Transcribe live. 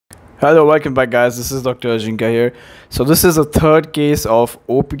Hello, welcome back, guys. This is Dr. Ajinkya here. So this is a third case of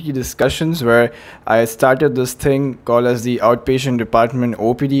O.P.D discussions where I started this thing called as the outpatient department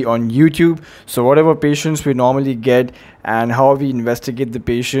O.P.D on YouTube. So whatever patients we normally get and how we investigate the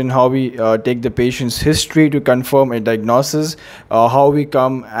patient, how we take the patient's history to confirm a diagnosis, how we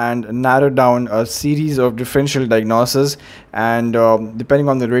come and narrow down a series of differential diagnoses, and depending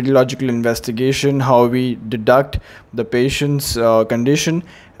on the radiological investigation, how we deduct the patient's condition.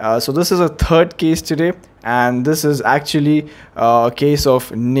 So this is a third case today, and this is actually a case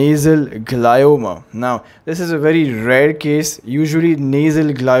of nasal glioma. Now, this is a very rare case. Usually nasal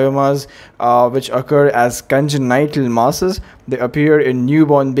gliomas, which occur as congenital masses, they appear in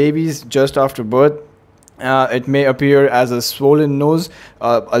newborn babies just after birth. It may appear as a swollen nose,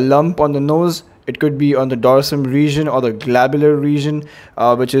 a lump on the nose. It could be on the dorsum region or the glabular region,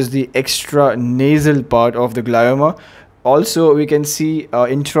 which is the extra nasal part of the glioma. Also, we can see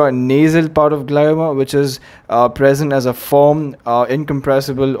intranasal part of glioma, which is present as a firm,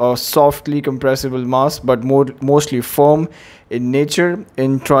 incompressible or softly compressible mass, but mostly firm in nature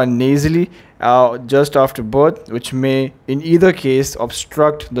intranasally just after birth, which may in either case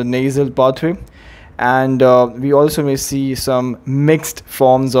obstruct the nasal pathway. And we also may see some mixed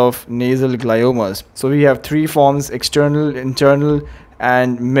forms of nasal gliomas. So we have three forms: external, internal,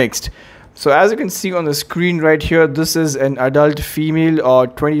 and mixed. So as you can see on the screen right here, this is an adult female,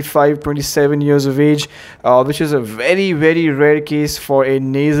 25-27 years of age, which is a very rare case for a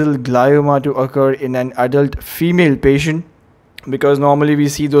nasal glioma to occur in an adult female patient, because normally we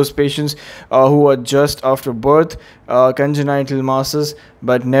see those patients who are just after birth, congenital masses,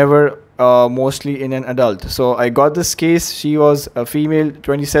 but never mostly in an adult. So I got this case. She was a female,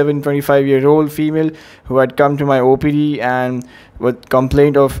 25-year-old female, who had come to my O.P.D and with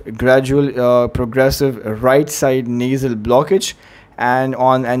complaint of gradual progressive right side nasal blockage. And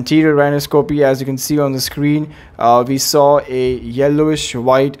on anterior rhinoscopy, as you can see on the screen, we saw a yellowish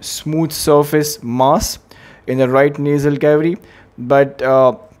white smooth surface mass in the right nasal cavity, but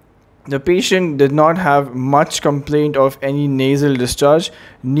the patient did not have much complaint of any nasal discharge.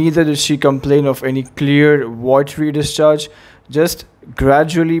 Neither did she complain of any clear watery discharge, just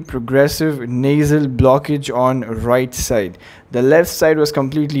gradually progressive nasal blockage on right side. The left side was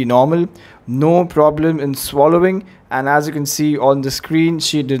completely normal, no problem in swallowing, and as you can see on the screen,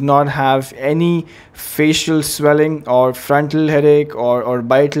 she did not have any facial swelling or frontal headache or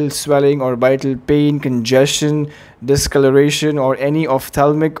orbital swelling, orbital pain, congestion, discoloration, or any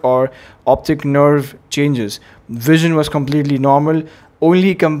ophthalmic or optic nerve changes. Vision was completely normal.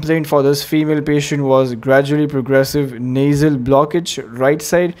 Only complaint for this female patient was gradually progressive nasal blockage right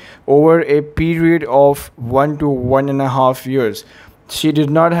side over a period of 1 to 1.5 years. She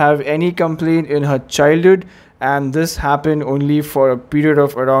did not have any complaint in her childhood, and this happened only for a period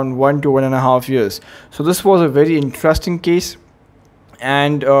of around 1 to 1.5 years. So this was a very interesting case,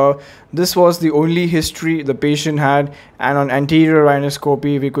 and this was the only history the patient had. And on anterior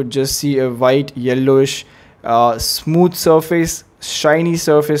rhinoscopy, we could just see a white yellowish smooth surface, shiny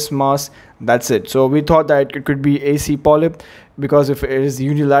surface mass. That's it. So we thought that it could be AC polyp, because if it is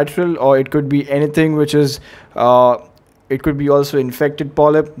unilateral, or it could be anything which is it could be also infected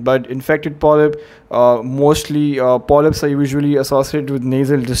polyp, but infected polyp, mostly polyps are usually associated with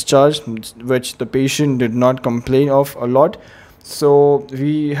nasal discharge, which the patient did not complain of a lot. So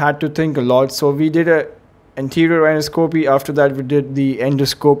we had to think a lot. So we did a anterior rhinoscopy. After that, we did the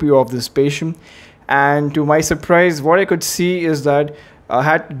endoscopy of this patient, and to my surprise, what I could see is that I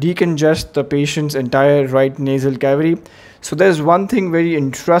had to decongest the patient's entire right nasal cavity. So there's one thing very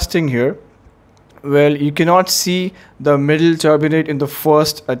interesting here. Well, you cannot see the middle turbinate in the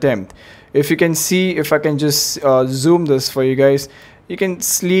first attempt. If you can see, if I can just zoom this for you guys, you can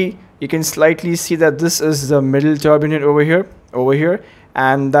slightly see that this is the middle turbinate over here,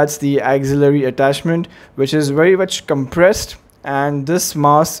 and that's the axillary attachment, which is very much compressed, and this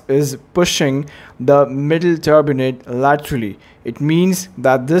mass is pushing the middle turbinate laterally. It means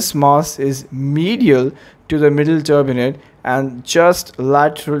that this mass is medial to the middle turbinate and just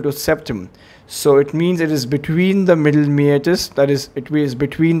lateral to septum. So it means it is between the middle meatus, that is, it is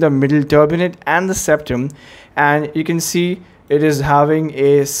between the middle turbinate and the septum, and you can see it is having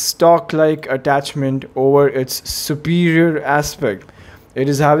a stalk-like attachment over its superior aspect. It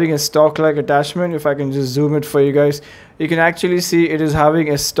is having a stalk-like attachment. If I can just zoom it for you guys, you can actually see it is having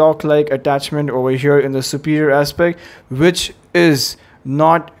a stalk-like attachment over here in the superior aspect, which is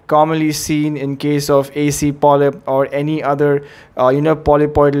not commonly seen in case of AC polyp or any other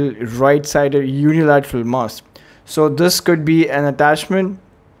polypoidal right-sided unilateral mass. So this could be an attachment.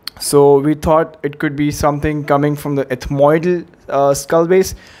 So we thought it could be something coming from the ethmoidal skull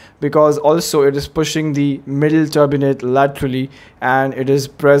base, because also it is pushing the middle turbinate laterally, and it is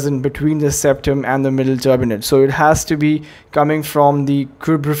present between the septum and the middle turbinate. So it has to be coming from the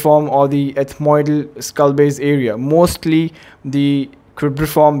cribriform or the ethmoidal skull base area, mostly the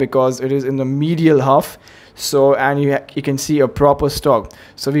cribriform, because it is in the medial half. So, and you can see a proper stalk.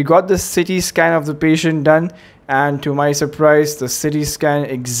 So we got the CT scan of the patient done, and to my surprise, the CT scan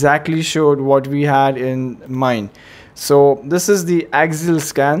exactly showed what we had in mind. So this is the axial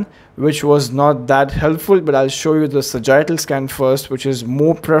scan, which was not that helpful, but I'll show you the sagittal scan first, which is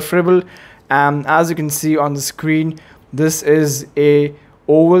more preferable. And as you can see on the screen, this is a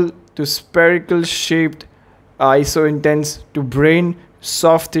oval to spherical shaped iso-intense to brain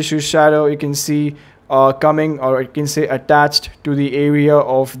soft tissue shadow. You can see coming, or you can say attached to the area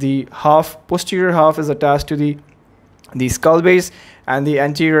of the half. Posterior half is attached to the skull base, and the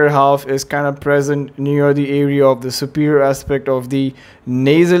anterior half is kind of present near the area of the superior aspect of the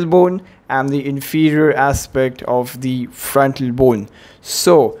nasal bone and the inferior aspect of the frontal bone.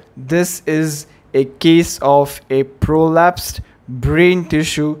 So this is a case of a prolapsed brain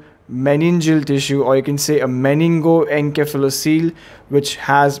tissue, meningeal tissue, or you can say a meningoencephalocele which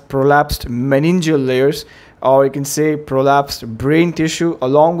has prolapsed meningeal layers, or you can say prolapsed brain tissue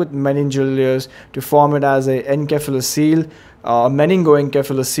along with meningeal layers to form it as a encephalocele,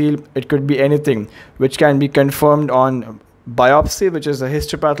 meningoencephalocele. It could be anything, which can be confirmed on biopsy, which is a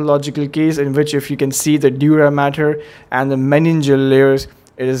histopathological case in which if you can see the dura mater and the meningeal layers,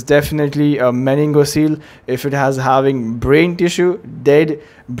 it is definitely a meningocele. If it has having brain tissue, dead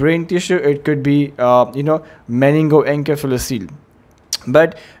brain tissue, it could be meningoencephalocele.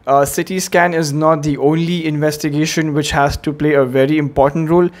 But CT scan is not the only investigation which has to play a very important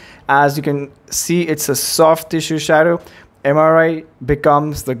role. As you can see, it's a soft tissue shadow. MRI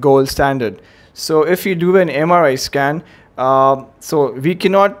becomes the gold standard. So if you do an MRI scan, so we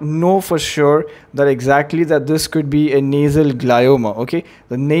cannot know for sure that exactly that this could be a nasal glioma. Okay,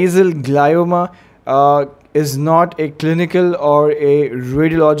 the nasal glioma is not a clinical or a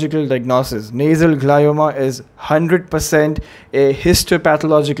radiological diagnosis. Nasal glioma is 100% a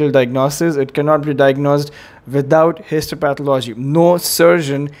histopathological diagnosis. It cannot be diagnosed without histopathology. No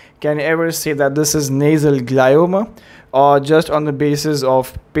surgeon can ever say that this is nasal glioma or just on the basis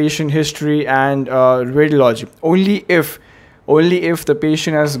of patient history and radiology. Only if the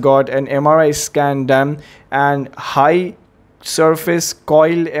patient has got an MRI scan done and high surface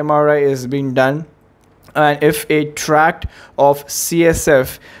coil MRI is being done, and if a tract of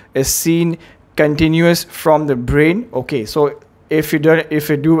CSF is seen continuous from the brain. Okay, so if you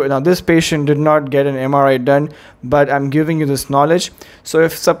do now, this patient did not get an MRI done, but I'm giving you this knowledge. So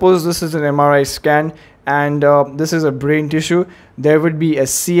if suppose this is an MRI scan and this is a brain tissue, there would be a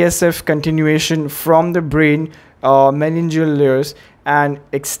CSF continuation from the brain meningeal layers and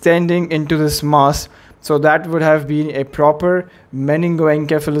extending into this mass. So that would have been a proper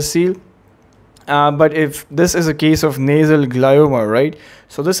meningoencephalocele. But if this is a case of nasal glioma, right?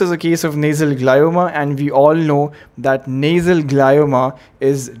 So this is a case of nasal glioma, and we all know that nasal glioma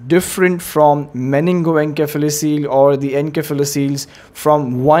is different from meningoencephalocele or the encephaloceles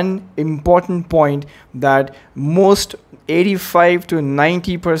from one important point, that most 85 to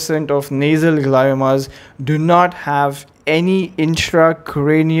 90% of nasal gliomas do not have any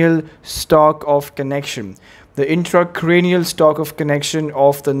intracranial stalk of connection. The intracranial stalk of connection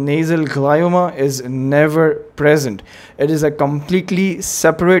of the nasal glioma is never present. It is a completely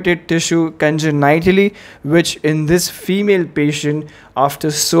separated tissue congenitally, which in this female patient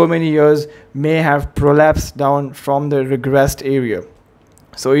after so many years may have prolapsed down from the regressed area.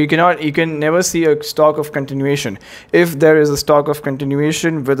 So you can never see a stalk of continuation. If there is a stalk of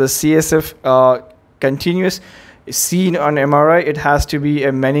continuation with a CSF continuous seen on MRI, it has to be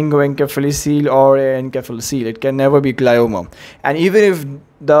a meningoencephalocele or an encephalocele. It can never be glioma. And even if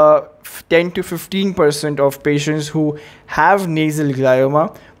the 10 to 15% of patients who have nasal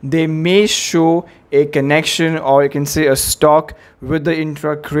glioma, they may show a connection, or you can say a stalk with the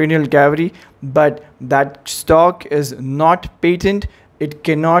intracranial cavity, but that stalk is not patent. It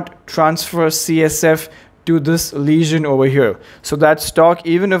cannot transfer CSF to this lesion over here. So that stalk,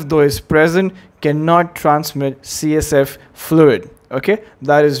 even if though is present, cannot transmit CSF fluid. Okay,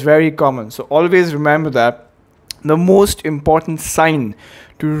 that is very common. So always remember that the most important sign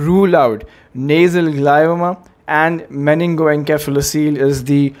to rule out nasal glioma and meningoencephalocele is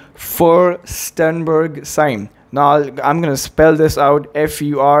the Furstenberg sign. Now I'm going to spell this out: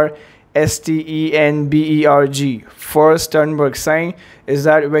 Furstenberg. Furstenberg sign is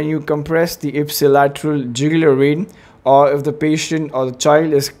that when you compress the ipsilateral jugular vein, or if the patient or the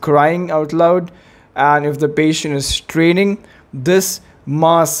child is crying out loud, and if the patient is straining, this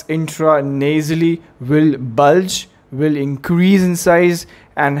mass intranasally will bulge, will increase in size,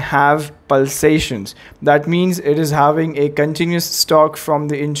 and have pulsations. That means it is having a continuous stalk from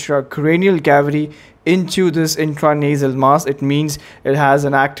the intracranial cavity into this intranasal mass. It means it has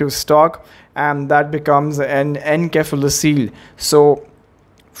an active stalk, and that becomes an encephalocele. So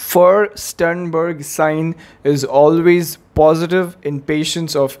for Sternberg sign is always positive in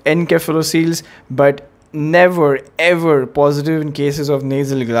patients of encephaloceles, but never ever positive in cases of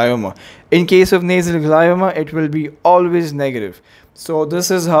nasal glioma. In case of nasal glioma, it will be always negative. So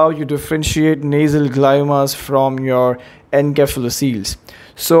this is how you differentiate nasal gliomas from your encephaloceles.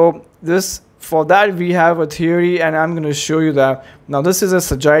 So for that we have a theory, and I'm going to show you that. Now this is a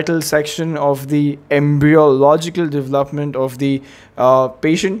sagittal section of the embryological development of the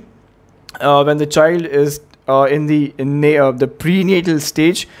patient when the child is in the prenatal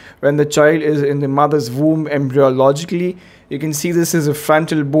stage, when the child is in the mother's womb embryologically. You can see this is a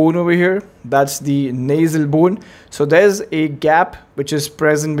frontal bone over here. That's the nasal bone. So there's a gap which is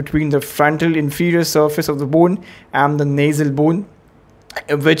present between the frontal inferior surface of the bone and the nasal bone,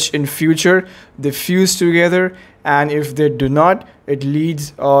 which in future they fuse together, and if they do not, it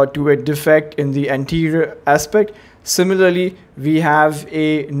leads to a defect in the anterior aspect. Similarly, we have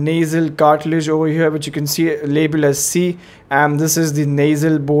a nasal cartilage over here, which you can see labeled as C, and this is the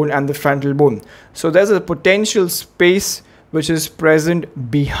nasal bone and the frontal bone. So there's a potential space which is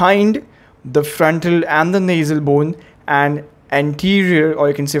present behind the frontal and the nasal bone and anterior, or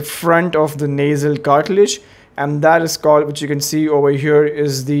you can say front of the nasal cartilage, and that is called, which you can see over here,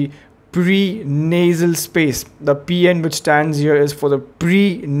 is the prenasal space. The PN which stands here is for the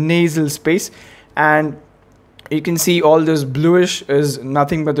prenasal space, and you can see all this bluish is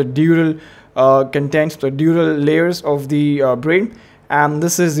nothing but the dural contents, the dural layers of the brain. And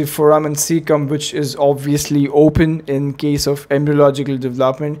this is the foramen cecum, which is obviously open in case of embryological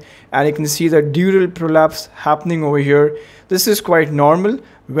development, and you can see the dural prolapse happening over here. This is quite normal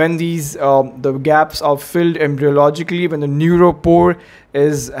when these the gaps are filled embryologically. When the neuropore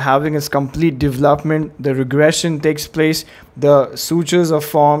is having its complete development, the regression takes place, the sutures are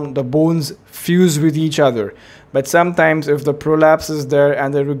formed, the bones fuse with each other. But sometimes if the prolapse is there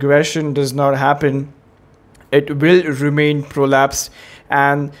and the regression does not happen, it will remain prolapsed.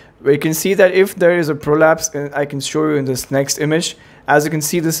 And we can see that if there is a prolapse, I can show you in this next image. As you can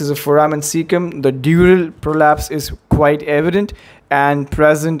see, this is a foramen cecum. The dural prolapse is quite evident and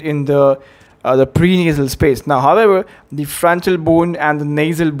present in the prenasal space. Now, however, the frontal bone and the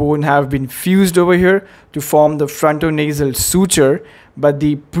nasal bone have been fused over here to form the frontonasal suture, but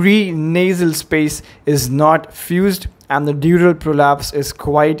the prenasal space is not fused, and the dural prolapse is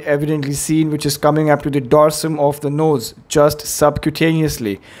quite evidently seen, which is coming up to the dorsum of the nose just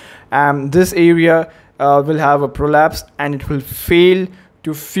subcutaneously. This area will have a prolapse and it will fail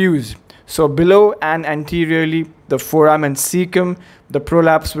to fuse. So below and anteriorly, the foramen cecum, the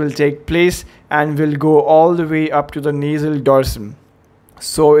prolapse will take place and will go all the way up to the nasal dorsum.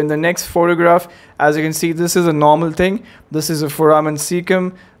 So in the next photograph, as you can see, this is a normal thing. This is a foramen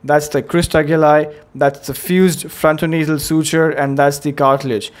cecum, that's the crista galli, that's the fused frontonasal suture, and that's the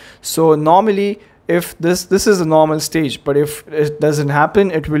cartilage. So normally, if this is a normal stage, but if it doesn't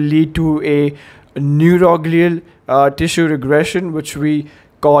happen, it will lead to a neuroglial tissue regression, which we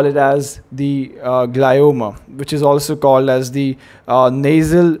call it as the glioma, which is also called as the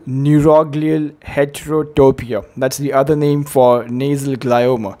nasal neuroglial heterotopia. That's the other name for nasal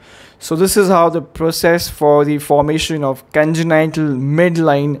glioma. So this is how the process for the formation of congenital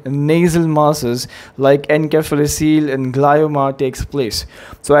midline nasal masses like encephalocele and glioma takes place.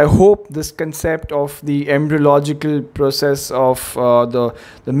 So I hope this concept of the embryological process of the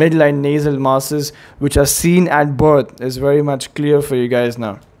midline nasal masses, which are seen at birth, is very much clear for you guys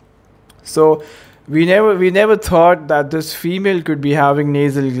now. So we never thought that this female could be having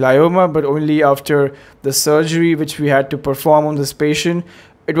nasal glioma, but only after the surgery which we had to perform on this patient.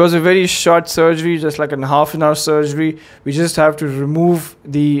 It was a very short surgery, just like a half-an-hour surgery. We just have to remove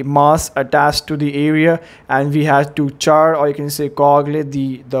the mass attached to the area, and we had to char, or you can say coagulate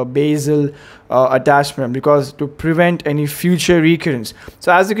the basal attachment, because to prevent any future recurrence.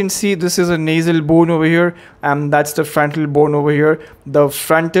 So as you can see, this is a nasal bone over here, and that's the frontal bone over here. The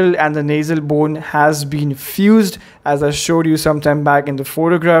frontal and the nasal bone has been fused, as I showed you some time back in the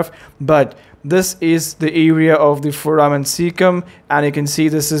photograph, but this is the area of the foramen cecum, and you can see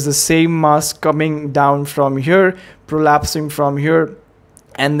this is the same mass coming down from here, prolapsing from here,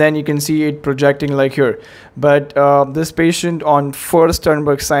 and then you can see it projecting like here. But this patient on first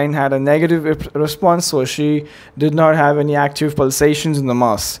Sternberg sign had a negative response, so she did not have any active pulsations in the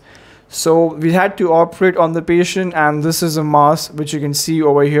mass. So we had to operate on the patient, and this is a mass which you can see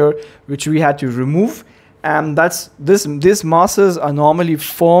over here, which we had to remove. And these masses are normally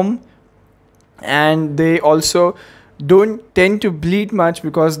firm, and they also don't tend to bleed much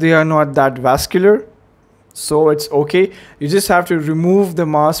because they are not that vascular. So it's okay. You just have to remove the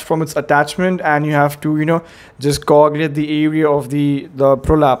mass from its attachment, and you have to just coagulate the area of the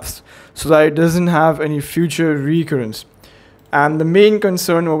prolapse so that it doesn't have any future recurrence. And the main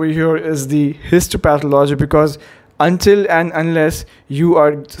concern over here is the histopathology, because until and unless you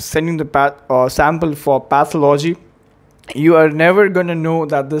are sending the sample for pathology, you are never going to know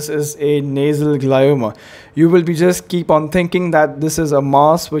that this is a nasal glioma. You will be just keep on thinking that this is a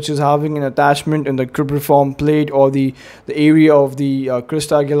mass which is having an attachment in the cribriform plate or the area of the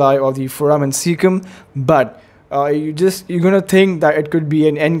crista galli or the foramen cecum, but you're going to think that it could be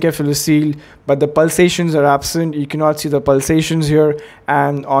an encephalocele, but the pulsations are absent. You cannot see the pulsations here,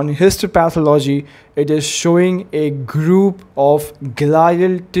 and on histopathology it is showing a group of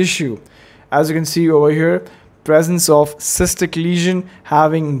glial tissue. As you can see over here, presence of cystic lesion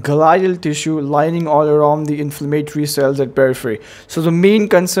having glial tissue lining all around the inflammatory cells at periphery. So the main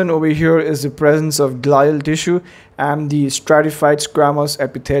concern over here is the presence of glial tissue and the stratified squamous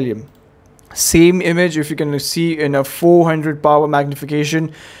epithelium. Same image, if you can see in a 400 power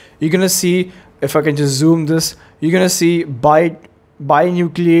magnification, you're gonna see, if I can just zoom this, you're gonna see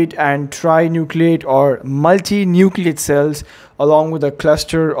binucleate and trinucleate or multinucleate cells along with a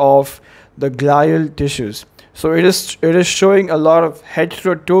cluster of the glial tissues. So it is showing a lot of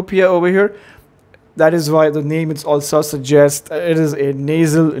heterotopia over here. That is why the name it also suggests that it is a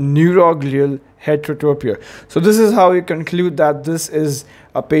nasal neuroglial heterotopia. So this is how we conclude that this is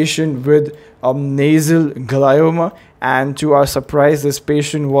a patient with nasal glioma, and to our surprise, this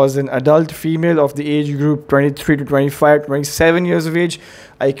patient was an adult female of the age group 23 to 25, 27 years of age.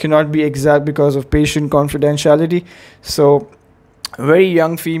 I cannot be exact because of patient confidentiality. So very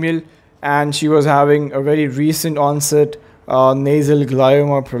young female, and she was having a very recent onset nasal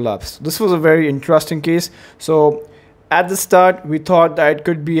glioma prolapse. This was a very interesting case. So at the start, we thought that it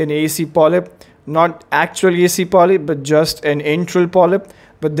could be an AC polyp, not actual AC polyp, but just an intral polyp.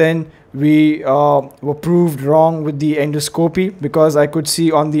 But then we were proved wrong with the endoscopy, because I could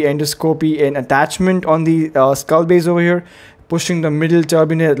see on the endoscopy an attachment on the skull base over here, pushing the middle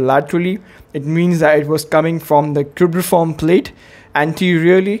turbinate laterally. It means that it was coming from the cribriform plate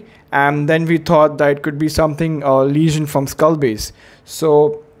anteriorly, and then we thought that it could be something lesion from skull base.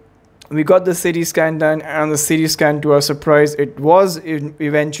 So we got the CT scan done, and the CT scan, to our surprise, it was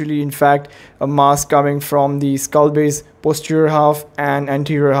eventually in fact a mass coming from the skull base posterior half, and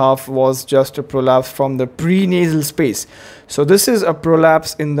anterior half was just a prolapse from the prenasal space. So this is a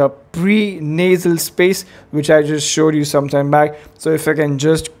prolapse in the prenasal space, which I just showed you some time back. So if I can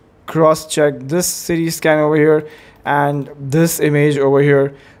just cross check this CT scan over here and this image over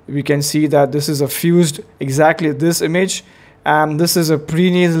here, we can see that this is a fused, exactly this image, and this is a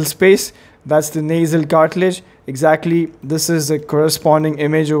prenasal space. That's the nasal cartilage. Exactly, this is the corresponding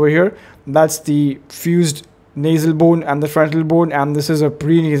image over here. That's the fused nasal bone and the frontal bone, and this is a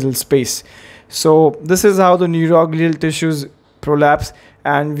prenasal space. So this is how the neuroglial tissues prolapse,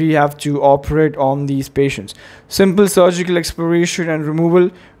 and we have to operate on these patients. Simple surgical exploration and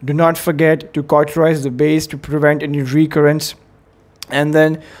removal. Do not forget to cauterize the base to prevent any recurrence, and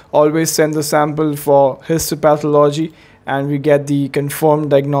then always send the sample for histopathology, and we get the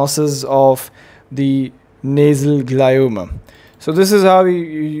confirmed diagnosis of the nasal glioma. So this is how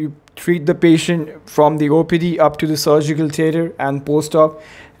you treat the patient from the O.P.D. up to the surgical theater and post-op.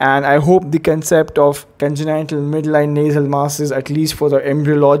 And I hope the concept of congenital midline nasal masses, at least for the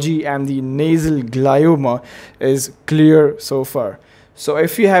embryology and the nasal glioma, is clear so far. So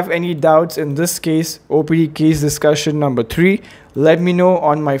if you have any doubts in this case, O.P.D. case discussion number 3, let me know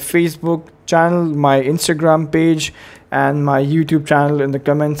on my Facebook channel, my Instagram page, and my YouTube channel in the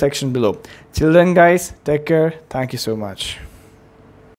comment section below. Till then guys, take care. Thank you so much.